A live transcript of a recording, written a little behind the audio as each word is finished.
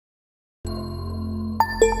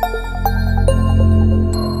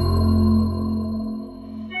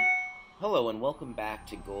Hello and welcome back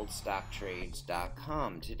to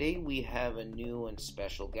GoldStockTrades.com. Today we have a new and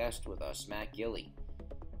special guest with us, Matt Gilley.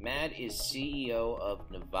 Matt is CEO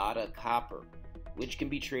of Nevada Copper, which can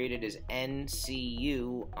be traded as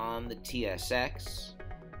NCU on the TSX.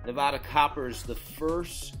 Nevada Copper is the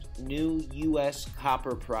first new U.S.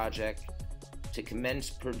 copper project to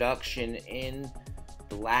commence production in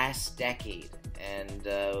the last decade. And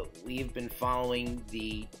we've been following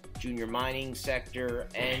the junior mining sector,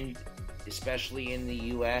 and especially in the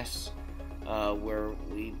U.S., where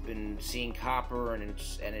we've been seeing copper and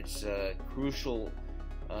its crucial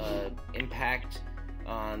impact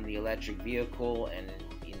on the electric vehicle and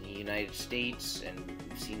in the United States, and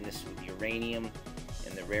we've seen this with uranium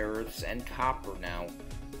and the rare earths and copper now.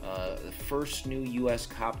 The first new U.S.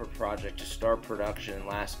 copper project to start production in the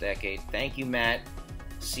last decade. Thank you, Matt,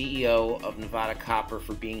 CEO of Nevada Copper,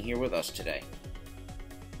 for being here with us today.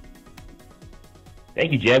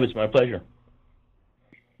 Thank you, Jeb. It's my pleasure.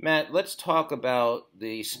 Matt, let's talk about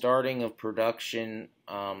the starting of production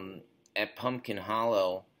at Pumpkin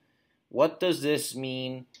Hollow. What does this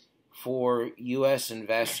mean for U.S.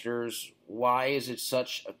 investors? Why is it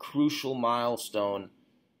such a crucial milestone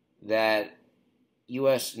that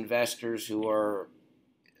U.S. investors who are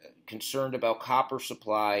concerned about copper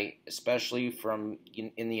supply, especially from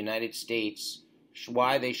in the United States,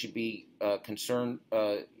 why they should be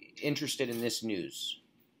interested in this news?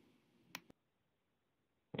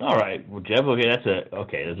 All right, well, Jeb, that's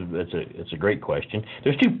a great question.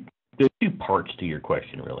 There's two parts to your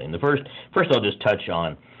question, really. And the first I'll just touch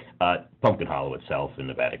on Pumpkin Hollow itself in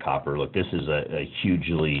Nevada Copper. Look, this is a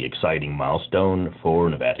hugely exciting milestone for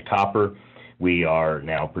Nevada Copper. We are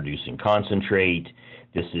now producing concentrate.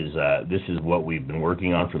 This is what we've been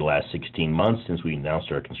working on for the last 16 months since we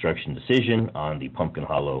announced our construction decision on the Pumpkin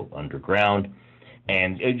Hollow underground.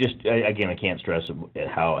 And again, I can't stress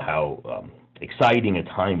how exciting a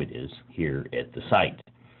time it is here at the site.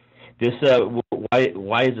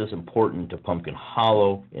 Why is this important to Pumpkin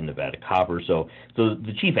Hollow in Nevada Copper? So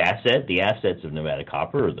the chief asset, the assets of Nevada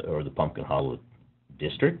Copper, or the Pumpkin Hollow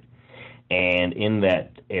district. And in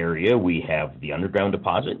that area, we have the underground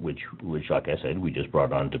deposit, which, like I said, we just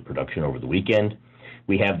brought on to production over the weekend.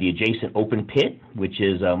 We have the adjacent open pit, which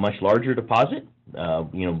is a much larger deposit.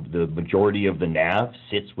 The majority of the NAV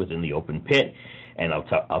sits within the open pit, and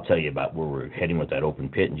I'll tell you about where we're heading with that open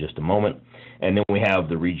pit in just a moment. And then we have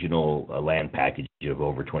the regional land package of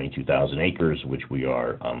over 22,000 acres, which we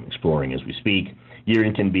are exploring as we speak.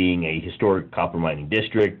 Yerington being a historic copper mining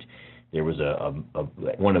district. There was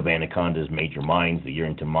one of Anaconda's major mines, the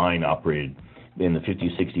Yerington mine, operated in the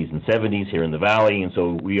 50s, 60s, and 70s here in the valley, and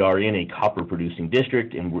so we are in a copper-producing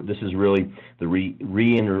district, and this is really the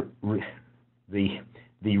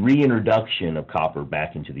reintroduction of copper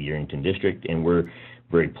back into the Yerington district, and we're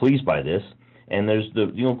very pleased by this. And there's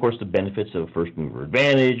of course, the benefits of first mover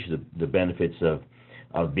advantage, the benefits of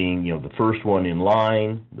being the first one in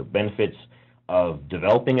line, the benefits of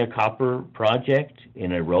developing a copper project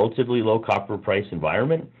in a relatively low copper price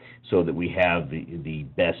environment, so that we have the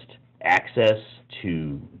best access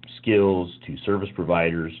to skills, to service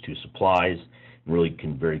providers, to supplies, and really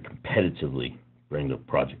can very competitively bring the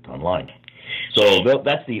project online. So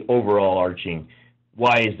that's the overall arching.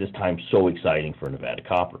 Why is this time so exciting for Nevada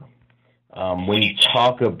Copper? When you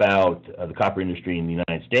talk about the copper industry in the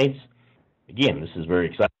United States, again, this is very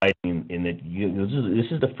exciting in that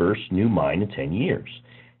this is the first new mine in 10 years.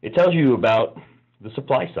 It tells you about the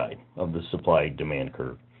supply side of the supply-demand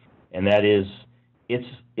curve, and that is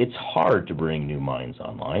it's hard to bring new mines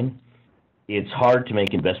online. It's hard to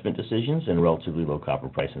make investment decisions in relatively low copper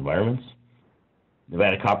price environments.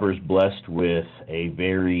 Nevada Copper is blessed with a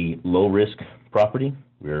very low-risk property.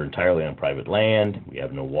 We're entirely on private land. We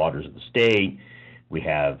have no waters of the state. We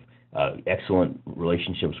have excellent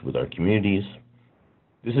relationships with our communities.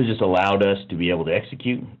 This has just allowed us to be able to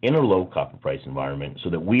execute in a low copper price environment, so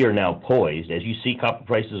that we are now poised. As you see copper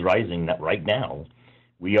prices rising right now,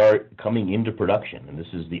 we are coming into production, and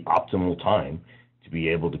this is the optimal time to be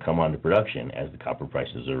able to come onto production as the copper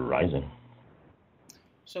prices are rising.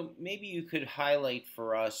 So maybe you could highlight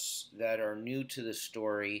for us that are new to the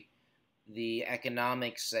story the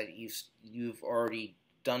economics that you've already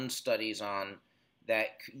done studies on, that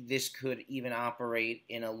this could even operate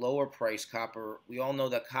in a lower price copper. We all know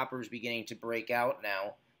that copper is beginning to break out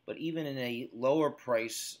now, but even in a lower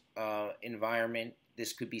price environment,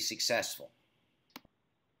 this could be successful.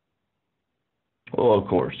 Oh, of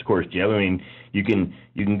course, Jim. I mean, you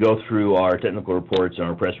can go through our technical reports and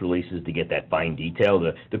our press releases to get that fine detail.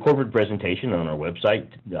 The corporate presentation on our website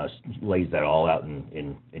lays that all out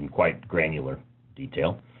in quite granular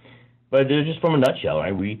detail. But just from a nutshell,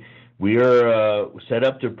 right? We are set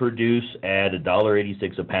up to produce at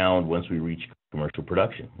 $1.86 a pound once we reach commercial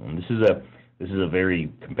production. And this is a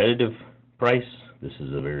very competitive price. This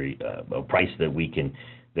is a price that we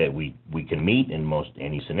can meet in most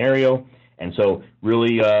any scenario. And so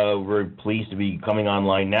really we're pleased to be coming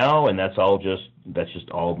online now, and that's just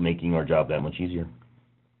all making our job that much easier.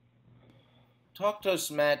 Talk to us,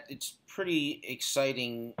 Matt. It's pretty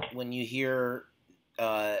exciting when you hear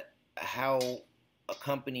how a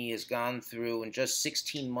company has gone through in just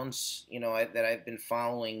 16 months, that I've been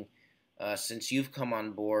following since you've come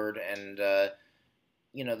on board, and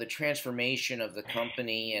the transformation of the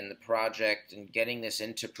company and the project and getting this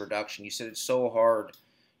into production. You said it's so hard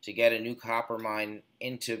to get a new copper mine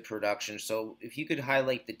into production. So if you could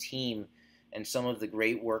highlight the team and some of the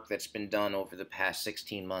great work that's been done over the past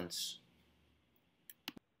 16 months.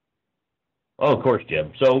 Oh, of course,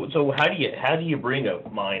 Jim. So how do you bring a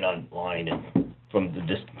mine online and from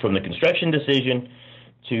the construction decision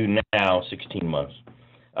to now 16 months?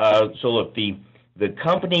 So look, the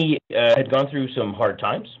company had gone through some hard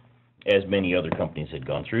times, as many other companies had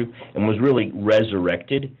gone through, and was really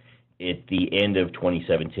resurrected at the end of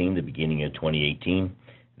 2017, the beginning of 2018.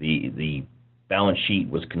 The balance sheet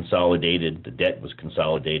was consolidated, the debt was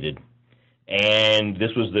consolidated, and this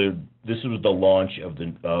was the launch of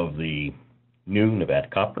the new Nevada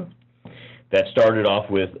Copper. That started off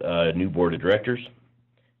with a new board of directors.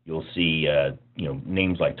 You'll see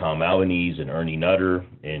names like Tom Albanese and Ernie Nutter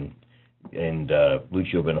and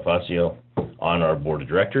Lucio Bonifacio on our board of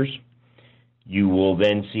directors. You will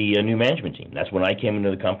then see a new management team. That's when I came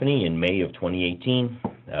into the company in May of 2018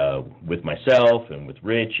 with myself and with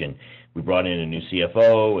Rich, and we brought in a new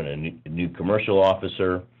CFO and a new commercial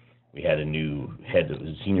officer. We had a new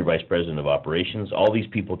senior vice president of operations. All these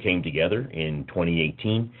people came together in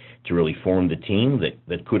 2018 to really form the team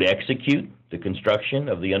that could execute the construction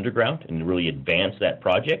of the underground and really advance that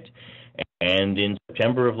project. And in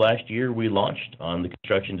September of last year, we launched on the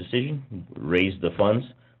construction decision, raised the funds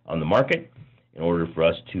on the market in order for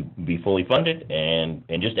us to be fully funded and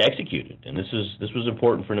just execute it. And this was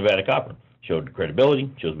important for Nevada Copper. Showed credibility,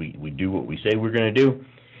 shows we do what we say we're going to do,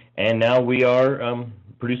 and now we are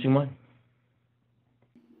producing mine.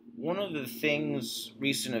 One of the things,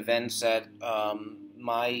 recent events that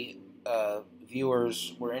my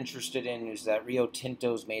viewers were interested in is that Rio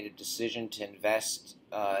Tinto's made a decision to invest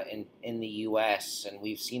in the U.S., and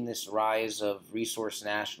we've seen this rise of resource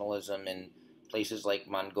nationalism in places like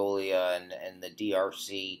Mongolia and the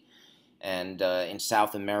DRC. And in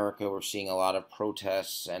South America, we're seeing a lot of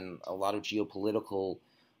protests and a lot of geopolitical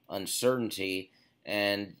uncertainty.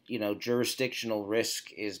 And, jurisdictional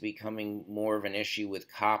risk is becoming more of an issue with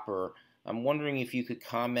copper. I'm wondering if you could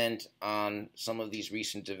comment on some of these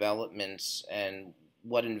recent developments and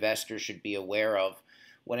what investors should be aware of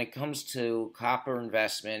when it comes to copper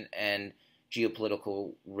investment and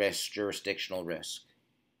geopolitical risk, jurisdictional risk.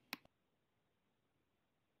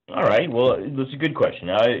 All right. Well, that's a good question.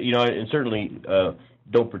 I certainly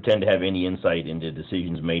don't pretend to have any insight into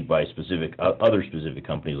decisions made by other specific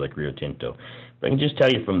companies like Rio Tinto. But I can just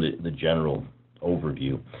tell you from the general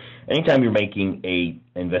overview. Anytime you're making a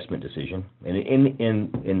investment decision, and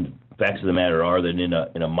in facts of the matter are that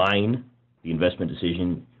in a mine, the investment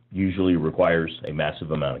decision usually requires a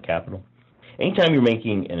massive amount of capital. Anytime you're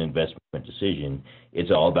making an investment decision,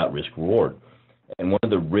 it's all about risk reward. And one of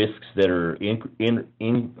the risks that are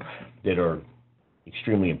that are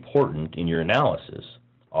extremely important in your analysis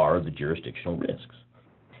are the jurisdictional risks.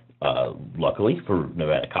 Luckily for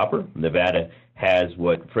Nevada Copper, Nevada has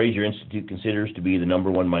what Fraser Institute considers to be the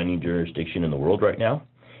 #1 mining jurisdiction in the world right now,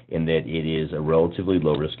 in that it is a relatively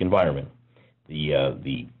low-risk environment.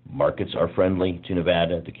 The markets are friendly to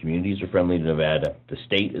Nevada, the communities are friendly to Nevada, the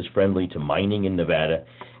state is friendly to mining in Nevada,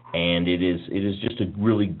 and it is just a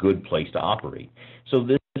really good place to operate. So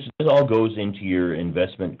this all goes into your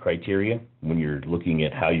investment criteria when you're looking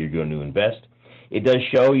at how you're going to invest. It does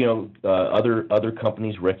show, other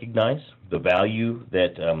companies recognize the value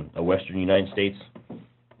that a Western United States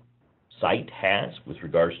site has with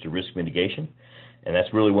regards to risk mitigation, and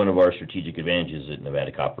that's really one of our strategic advantages at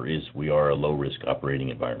Nevada Copper is we are a low-risk operating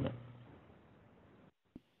environment.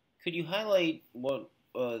 Could you highlight what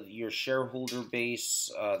your shareholder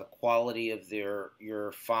base, the quality of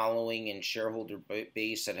your following and shareholder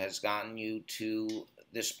base that has gotten you to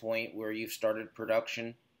this point where you've started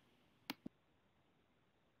production?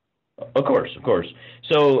 Of course, of course.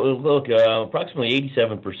 So, look, approximately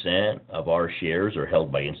 87% of our shares are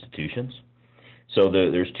held by institutions. So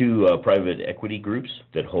there's two private equity groups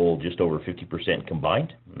that hold just over 50%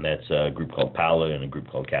 combined, and that's a group called Pala and a group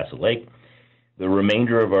called Castle Lake. The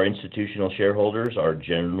remainder of our institutional shareholders are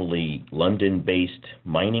generally London-based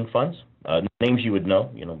mining funds, names you would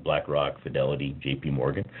know, BlackRock, Fidelity, JP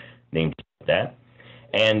Morgan, names like that.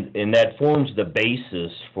 And that forms the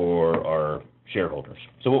basis for our shareholders.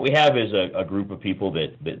 So what we have is a group of people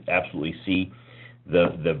that absolutely see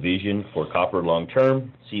the vision for copper long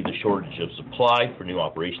term, see the shortage of supply for new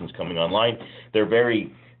operations coming online. They're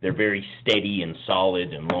very steady and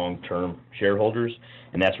solid and long term shareholders,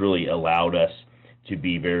 and that's really allowed us to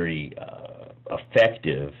be very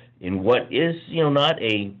effective in what is not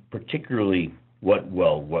a particularly what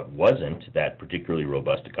wasn't that particularly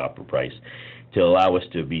robust a copper price, to allow us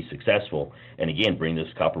to be successful and again bring this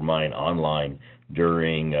copper mine online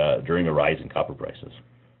during a rise in copper prices.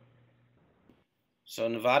 So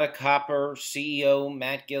Nevada Copper CEO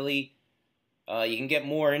Matt Gilley, you can get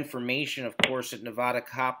more information, of course, at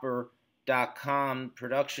NevadaCopper.com.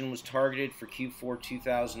 Production was targeted for Q4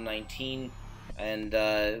 2019, and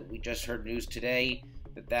we just heard news today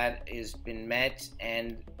that has been met,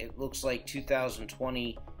 and it looks like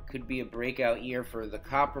 2020 could be a breakout year for the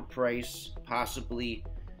copper price, possibly,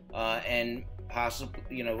 and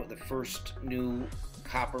possibly, the first new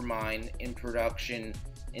copper mine in production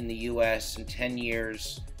in the U.S. in 10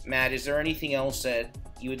 years. Matt, is there anything else that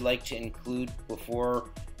you would like to include before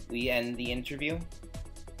we end the interview?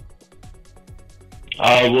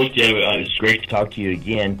 Look, Dave, it's great to talk to you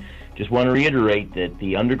again. Just want to reiterate that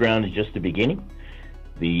the underground is just the beginning.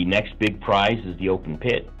 The next big prize is the open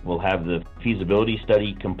pit. We'll have the feasibility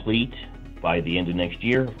study complete by the end of next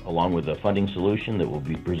year, along with a funding solution that will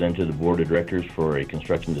be presented to the board of directors for a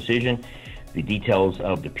construction decision. The details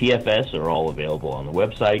of the PFS are all available on the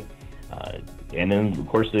website. And then, of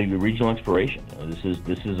course, the regional exploration.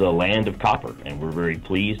 This is a land of copper, and we're very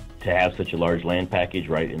pleased to have such a large land package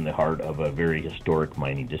right in the heart of a very historic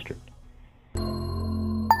mining district.